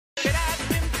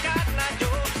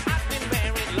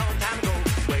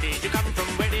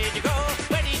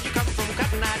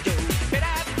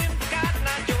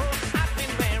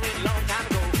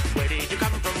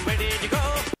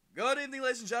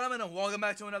ladies and gentlemen, and welcome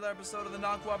back to another episode of the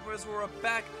Non-Cooperators. We're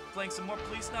back playing some more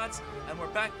Policenauts, and we're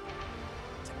back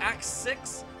to Act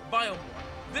 6, Biomore.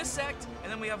 This act, and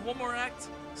then we have one more act,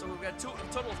 so we've got a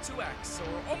total of 2 acts, so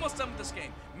we're almost done with this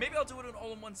game. Maybe I'll do it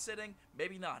all in one sitting,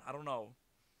 maybe not, I don't know.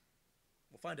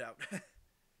 We'll find out.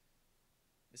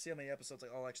 Let's see how many episodes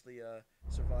I'll actually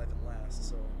survive and last,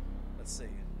 so let's see.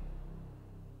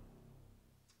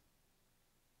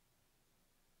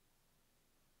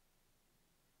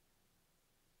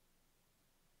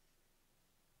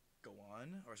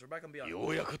 Alright, so we're back on Beyond. I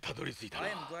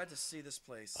am glad to see this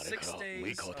place. 6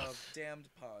 days of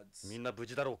damned pods.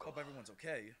 Hope everyone's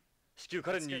okay. 至急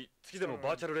彼に月での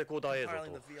バーチャルレコーダー映像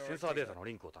とセンサーデータの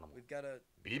リンクを頼む。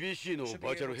BBC のバ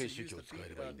ーチャル編集機を使え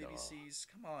ればいいんだ。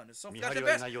見張り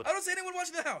はいないようだ。I don't see anyone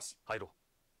watching the house. 入ろ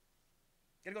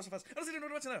う。 Gotta go so fast. I don't see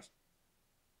anyone watching the house.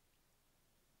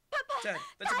 Dad,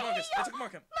 they took Marcus. They took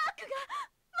Mark him.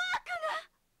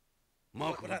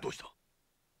 マークがどうした？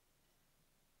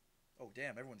 Oh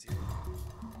damn, everyone's here.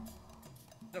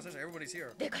 No, seriously, everybody's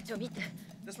here.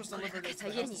 This was delivered into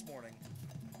the house this morning.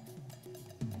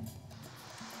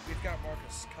 We've got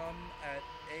Marcus. Come at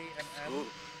A&M.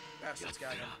 Bastards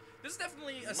got him. This is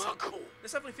definitely a scene.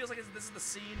 This definitely feels like this is the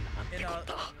scene in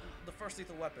the first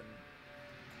Lethal Weapon.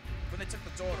 When they took the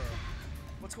daughter.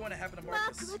 What's going to happen to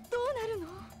Marcus?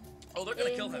 Oh, they're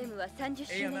gonna kill him.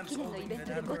 A&M's holding an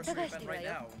anniversary event right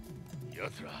now.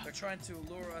 They're trying to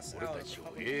lure us out of for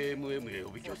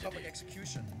public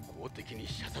execution. They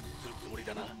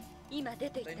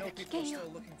know people are still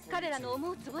looking for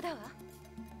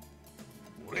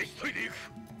you.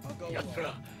 I'll go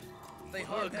alone. They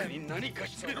harm him.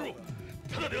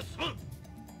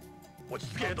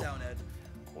 Calm down, Ed.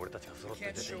 We can't show up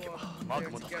there together.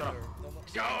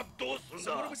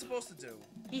 So what are we supposed to do?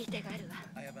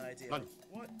 I have an idea. What?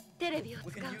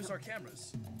 We can use our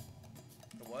cameras.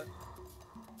 The what?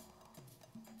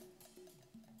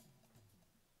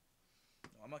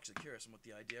 I'm actually curious on what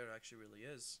the idea actually really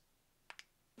is.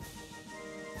 Okay,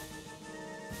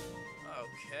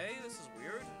 this is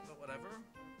weird, but whatever.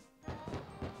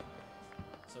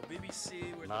 So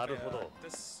BBC, we're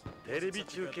this is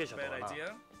a bad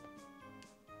idea.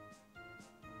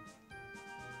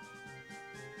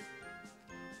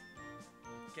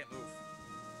 Can't move.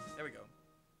 There we go.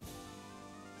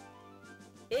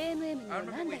 I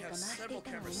remember we have several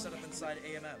cameras set up inside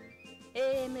A&M.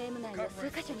 AMM 内の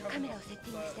数カ所にカメラをセッ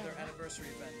ティングしてあるわ。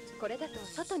これだと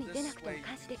外に出なくても監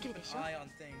視できるでしょ。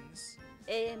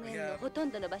AMM のほとん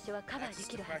どの場所はカバーで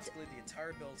きるはず。あ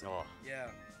あ、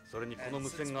それにこの無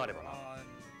線があればな。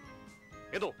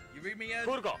エド、聞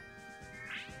こえるか？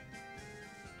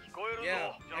聞こえるぞ、ジ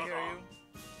ョナサン。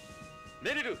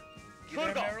メリル、聞こえ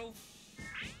るか？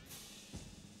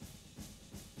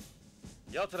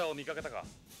奴らを見かけたか？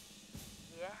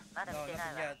 No,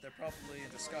 nothing yet. They're probably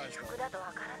in disguise though.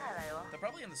 They're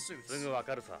probably in the suits. You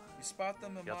spot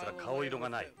them a mile away with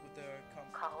their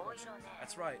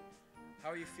That's right.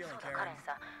 How are you feeling, Karen? Oh,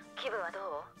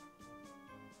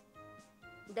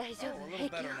 a little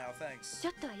better now, thanks.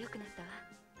 Something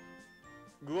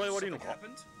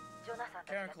happened?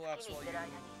 Karen collapsed while you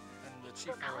and the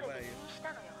chief were away.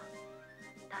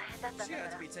 She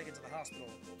had to be taken to the hospital.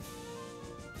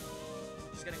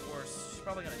 She's getting worse. She's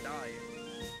probably gonna die.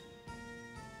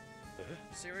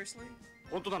 Seriously?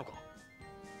 本当なのか？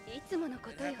いつものこ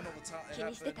とよ。気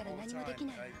にしてたら何もでき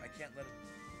ない。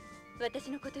私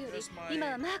のことより今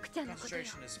はマークちゃんのことよ。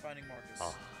あ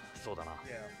あ、そうだな。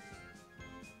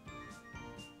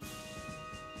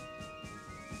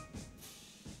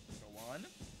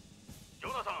ジ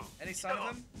ョナサン。Any sign of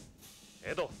him?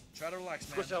 エド。Try to relax,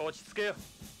 man. 少しは落ち着けよ。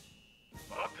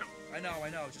 I know.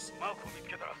 Just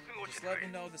let me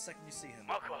know the second you see him.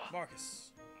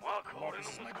 Marcus. Marcus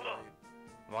is my boy.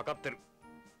 分かってる。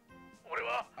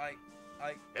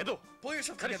 エド。Pull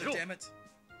yourself together, damn it.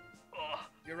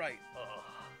 You're right.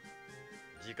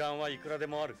 時間はいくらで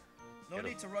もある。 No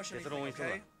need to rush anything,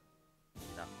 okay?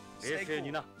 冷静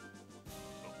にな。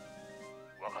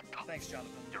 Thanks, Jonathan.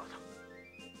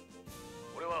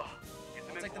 I'll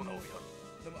take the move.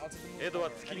 エドは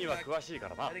月には詳しいか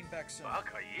らな。 Heading back soon.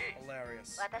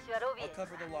 Hilarious. I'll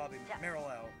cover the lobby. Meryl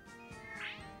out.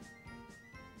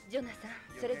 ジョナサン、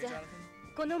それじゃあ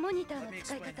このモニターの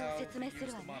使い方を説明す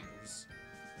るわね。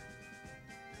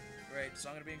 Great, so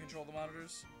I'm going to be in control of the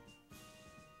monitors.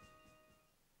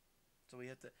 So we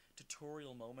hit the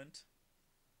tutorial moment.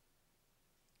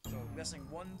 So I'm guessing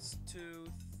 1,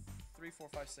 2, 3, 4,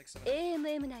 5, 6, 7.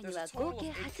 AMM 内には合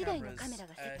計8台のカメラ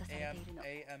がセットされているの。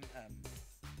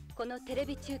このテレ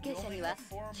ビ中継車には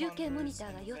中継モニタ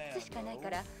ーが4つしかないか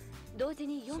ら同時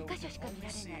に4箇所しか見ら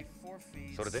れない。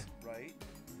それで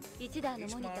1台の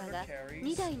モニターが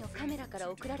2台のカメラから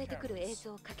送られてくる映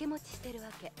像を掛け持ちしてるわ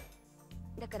け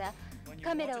だから、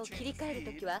カメラを切り替え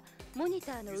るときはモニ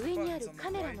ターの上にある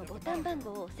カメラのボタン番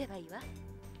号を押せばいいわ。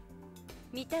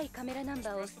見たいカメラナン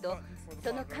バーを押すと、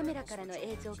そのカメラからの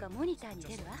映像がモニターに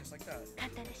出るわ。簡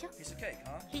単でしょ。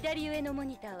左上のモ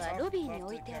ニターはロビーに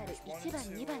置いてある1番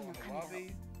2番のカメラを、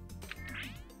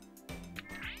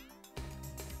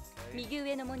右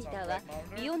上のモニターは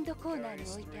ビヨンドコーナー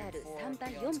に置いてある3番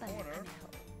4番のカメラを、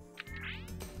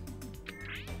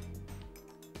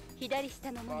左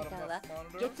下のモニターは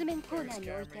月面コーナー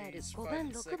に置いてある5番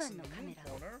6番のカメ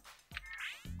ラを、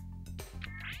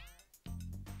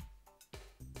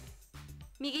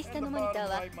右下のモニター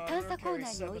は探査コーナ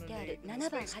ーに置いてある7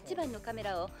番8番のカメ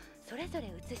ラをそれぞれ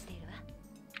映しているわ。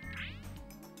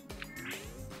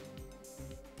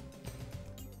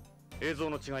映像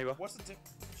の違いは？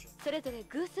それぞれ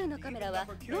偶数のカメラは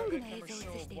ロングの映像を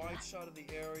映しているわ。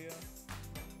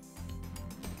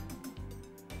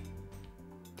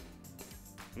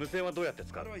無線はどうやって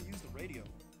使う？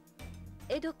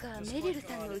エドかメリル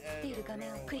さんの映っている画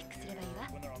面をクリックすればいいわ。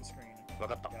分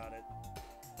かった。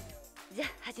じゃあ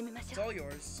始めましょう。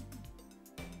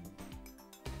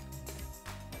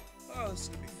Oh, this is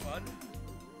gonna be fun.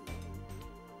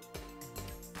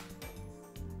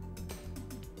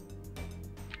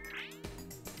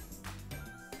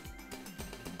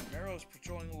 Mero's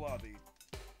patrolling the lobby.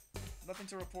 Nothing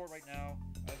to report right now.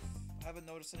 I haven't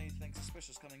noticed anything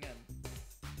suspicious coming in.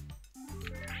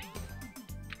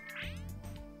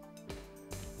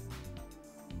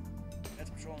 That's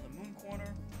patrolling the moon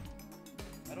corner.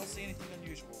 I don't see anything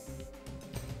unusual.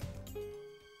 The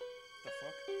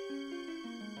fuck?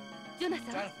 ジョナサ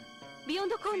ン、ビヨン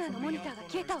ドコーナーのモニターが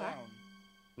消えたわ。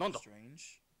なんだ？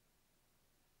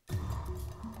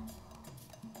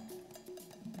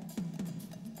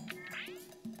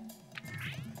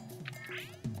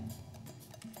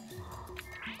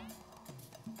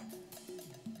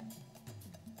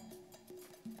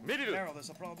メリル、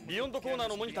ビヨンドコーナー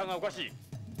のモニターがおかしい。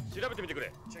調べてみてく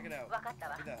れ。わかった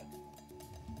わ。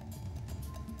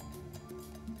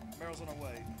Meryl's on her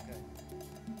way. Okay.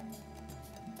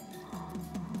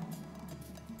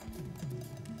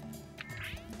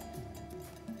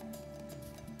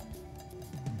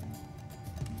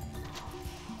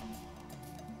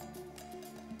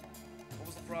 What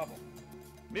was the problem?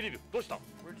 メリル、どうした？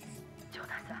 ジョ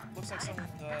ナサン、 Looks like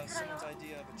someone's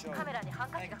idea of a joke. カメラにハン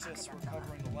カチがかけ Handkerchiefs てあ were ったわ。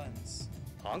 covering the lens.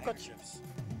 ハンカチ？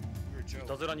 Handkerchiefs. い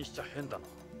たずらにしちゃ変だな。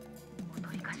お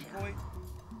とりかしら。 Decoy?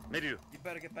 メリル、 You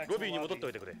better get back ロ to ビー the に戻ってお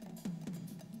lobby. いてくれ。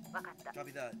わかった。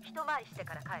 Copy that. 一回りして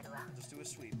から帰るわ。 Just do a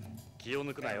sweep. 気を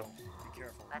抜くなよ。 Be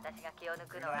careful. 私が気を抜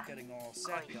く You're のは not getting all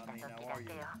sappy on me now, are you?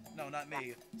 No, not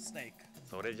me. Snake.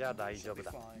 それじゃあ大丈 Should 夫 be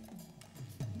だ。 fine. Some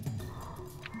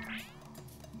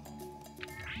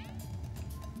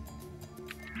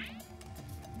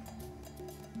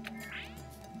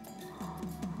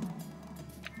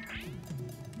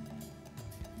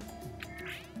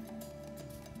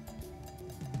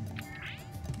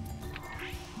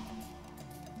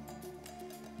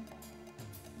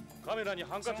カメラに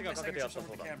ハンカチがかけてあった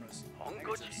そうだ。ハン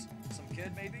カチ？ Some kid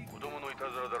maybe? 子供のいた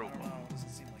ずらだろう I don't か。 know. Doesn't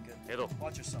seem like it. エド、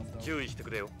 Watch yourself though. 注意してく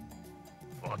れよ。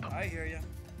わかった。 I hear you.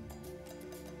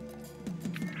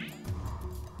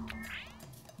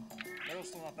 Meryl's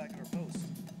still not back at her post.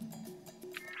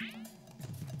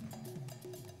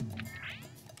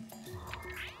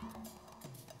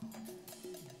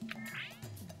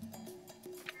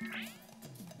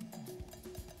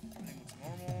 Everything looks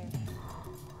normal. Everything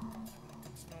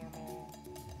looks normal.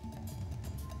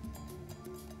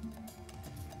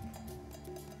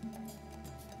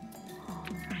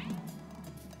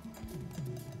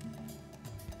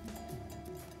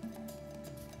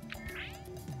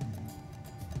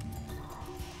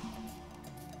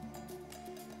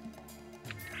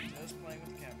 Just playing with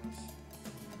the cameras.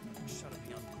 Shut it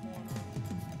beyond the corner.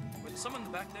 Wait, there's someone in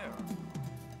the back there.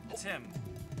 It's him.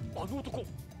 あの男。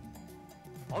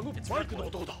あのバイクの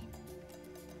男だ。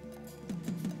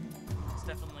 It's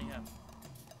definitely him.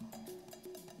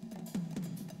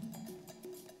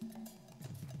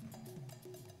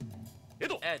 エ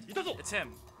ド、 Ed, いたぞ。 it's him.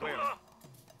 どう Where? だ？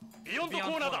ビヨンドコ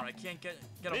Beyond ーナー corner. だ。 I can't get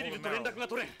a メ hold リ of ルと連 Meryl. 絡が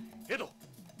取れん。エド。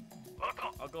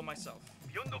 I'll go myself.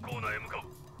 ビヨンドコーナーへ向かう。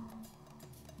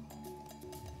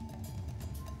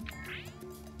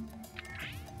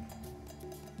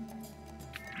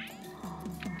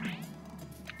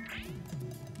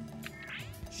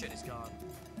 Shit, he's gone.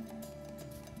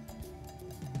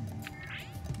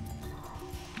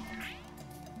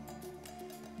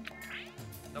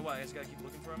 No way, I just gotta keep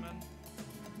looking for him, man.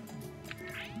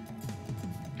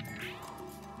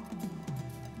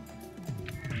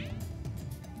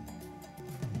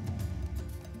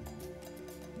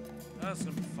 That's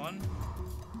gonna be fun.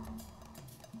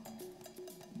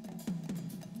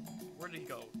 Where did he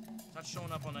go? It's not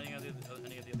showing up on any of the other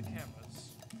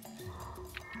cameras.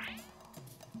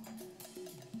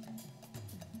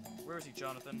 Where is he,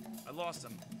 Jonathan? I lost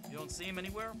him. You don't see him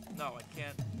anywhere? No, I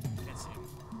can't see him.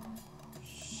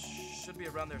 Should be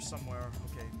around there somewhere.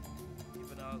 Okay.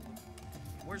 Even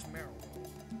where's Meryl?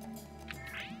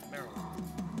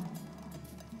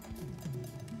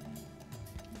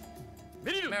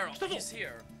 Meryl, he's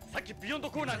here. Beyond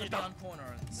corner a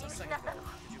second ago.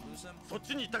 Did you lose him? You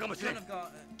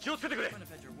couldn't have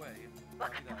had your way.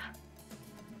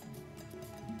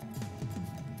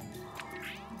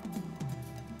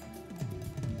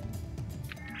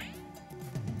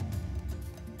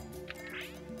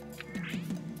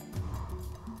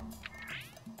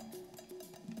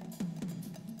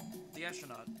 The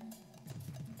astronaut.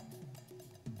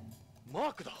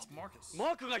 It's Marcus.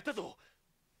 マークがいたぞ。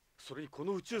それにこ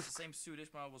の宇宙服、 Same suit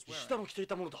Ishmael was 石田 wearing. の着てい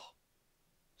たものだ。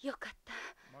よかった。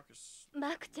 Marcus. マ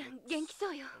ークちゃん元気そ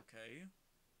うよ。 Okay.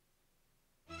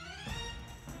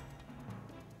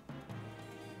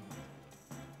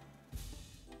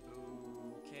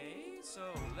 Okay, so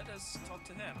let us talk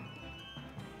to him.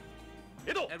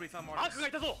 エド、 And we found マーク Marcus. が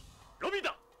いたぞ。ロビー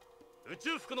だ。宇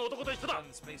宙服の男と一緒だ。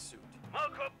 In the spacesuit. マ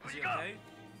ークは無 Is 事 he か。 okay?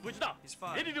 無事だ。 He's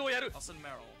fine. メリルをやる。 I'll send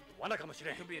Meryl. 罠かもし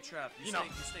れん。 It could be a trap. You いいな。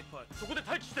 stay put. そこで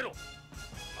待機してろ。任せ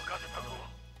たぞ。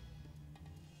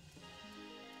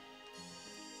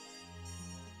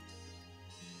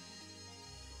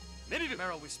メリル、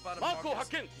 Meryl, we spotted マークを Marcus.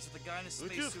 発見。 He said the guy in his 宇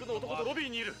宙 spacesuit 服 in の the 男とロ lobby. ビー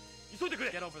にいる。急いでくれ。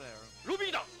 Get over there. ロビ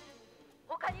ーだ。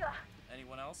他には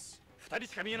Anyone else? 二人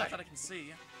しか見えな Not い。 that I can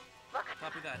see. 分かった。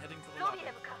 Copy that. Heading for the ロ lobby. ビー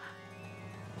へ向かう。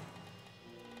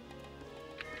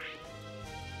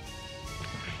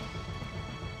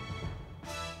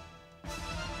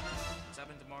 What's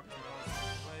happening to Marcus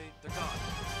Morales? Wait, they're gone.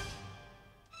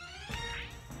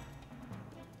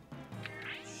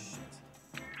 Shit.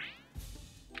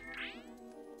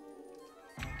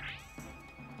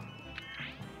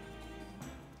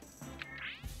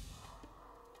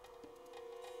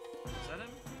 Is that him?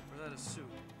 Or is that a suit?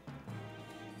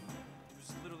 He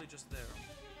was literally just there.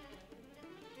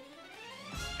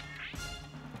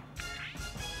 It's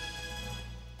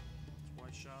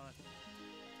wide shot.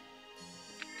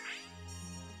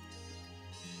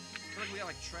 I feel like we gotta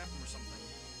like trap him or something.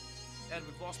 Ed,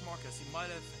 we've lost Marcus. He might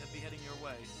have be heading your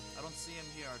way. I don't see him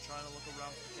here. Trying to look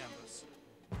around for the campus.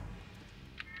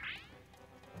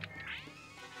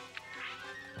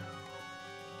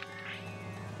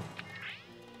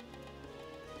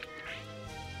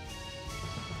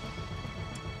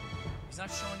 He's not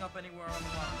showing up anywhere on the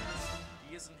monitors.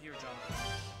 He isn't here, Jonathan.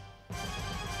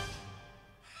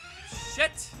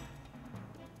 Shit!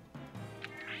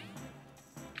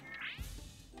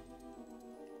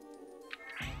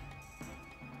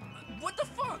 What the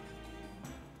fuck?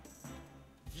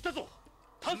 いたぞ。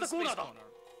 In 探 the 査コー space ナーだ。 corner.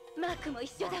 マークも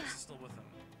一緒だわ。 Marcus is still with him.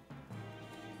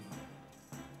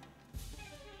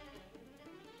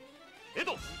 エ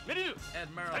ド、メリル、 Ed,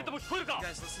 二 Meryl, 人とも聞こえる you か。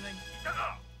 guys listening? いた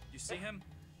か。 You see him?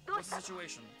 どう What's した the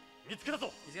situation? 見つけた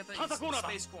ぞ。 He's got the 探査コーナーだ。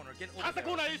 space corner. Get 探 over 査コ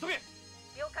ー there. ナーへ急げ。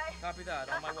了解。 Copy that.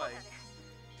 探 On 査 my コーナー way. です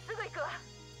ぐ行くわ。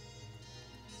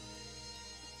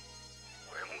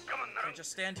俺も我慢なら Can't ん。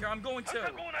 just stand here. I'm going 探査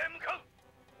to. コーナーへ向かう。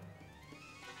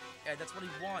 Ed, that's what he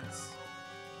wants.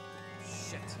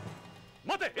 Shit.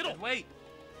 待て、エド。 Ed, wait.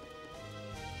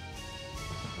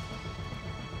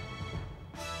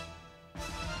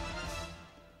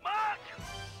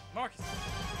 Marcus.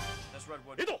 That's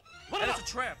Redwood. エド、罠 And だ。 it's a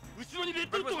trap. 後ろにレッ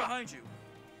ドウッ Redwood's ドが。 behind you.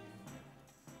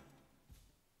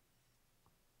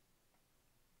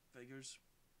 Figures.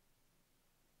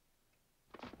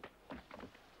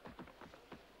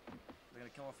 They're gonna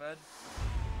kill off Ed?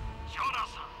 ジョナ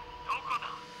サン、どこだ。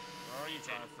 Where are you,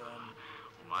 Jonathan?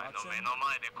 お前の目の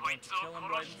前でこいつを Kill him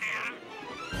right 殺 in してやる。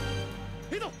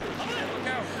 front エド、危ない。 of you. Look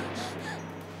out!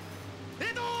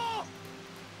 エド。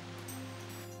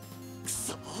く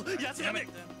そ、やつや Damn め。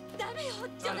 it, then. ダメよ、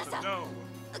ジョナサ Jonathan, ン。 no.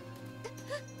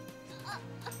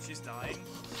 She's dying.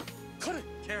 彼。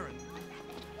 Karen.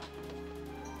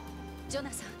 ジョ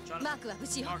ナサン、マークは無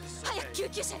事よ。 Marcus is 早く okay. 救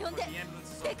急車呼ん But で。 the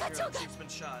ambulance is デ over カ here. 長が。 She's been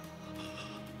shot.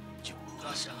 ジョ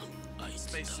ナサン、あいつ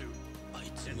だ。 Spacesuit. あ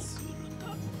いつも来るんだ。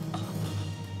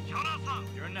ジョナサン、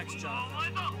 You're next, 今度はお Jonathan.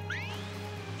 前だ。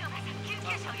ジョナサン、救急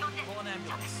車を呼んで。 Call an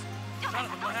ambulance. ジョナサ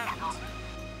Jonathan, ン、どう what したの？ happened?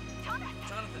 ジョナサン、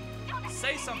 Jonathan,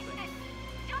 say something.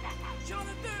 ジョナサン。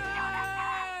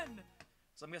 Jonathan!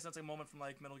 So I'm guessing that's a moment from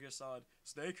like Metal Gear Solid.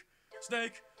 Snake?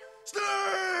 Snake? Snake!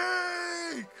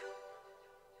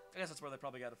 I guess that's where they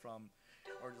probably got it from.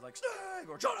 Or just like, Snake!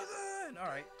 Or Jonathan!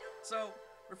 Alright. So,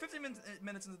 We're 15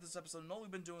 minutes into this episode, and all we've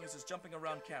been doing is just jumping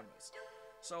around cameras.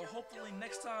 So hopefully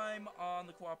next time on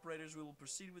The Cooperators, we will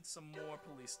proceed with some more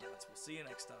Policenauts. We'll see you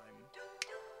next time.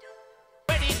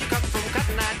 Where did you come from,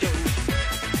 Cotton Eye Joe?